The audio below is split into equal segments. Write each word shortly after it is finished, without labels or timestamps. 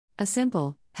A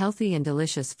simple, healthy and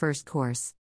delicious first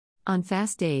course. On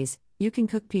fast days, you can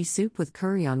cook pea soup with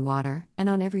curry on water, and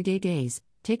on everyday days,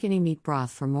 take any meat broth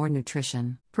for more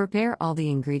nutrition. Prepare all the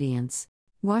ingredients.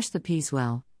 Wash the peas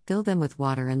well, fill them with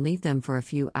water and leave them for a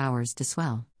few hours to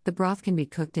swell. The broth can be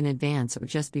cooked in advance or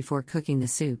just before cooking the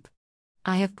soup.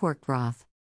 I have pork broth.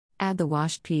 Add the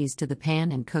washed peas to the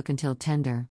pan and cook until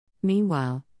tender.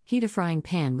 Meanwhile, heat a frying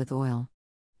pan with oil.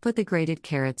 Put the grated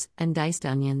carrots and diced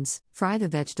onions, fry the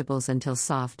vegetables until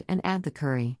soft and add the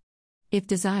curry. If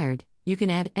desired, you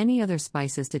can add any other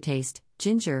spices to taste,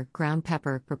 ginger, ground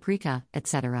pepper, paprika,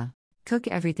 etc. Cook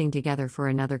everything together for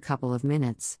another couple of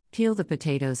minutes. Peel the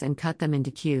potatoes and cut them into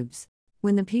cubes.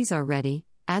 When the peas are ready,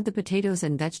 add the potatoes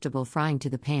and vegetable frying to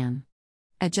the pan.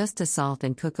 Adjust to salt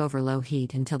and cook over low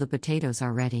heat until the potatoes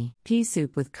are ready. Pea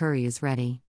soup with curry is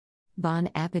ready. Bon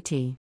appétit!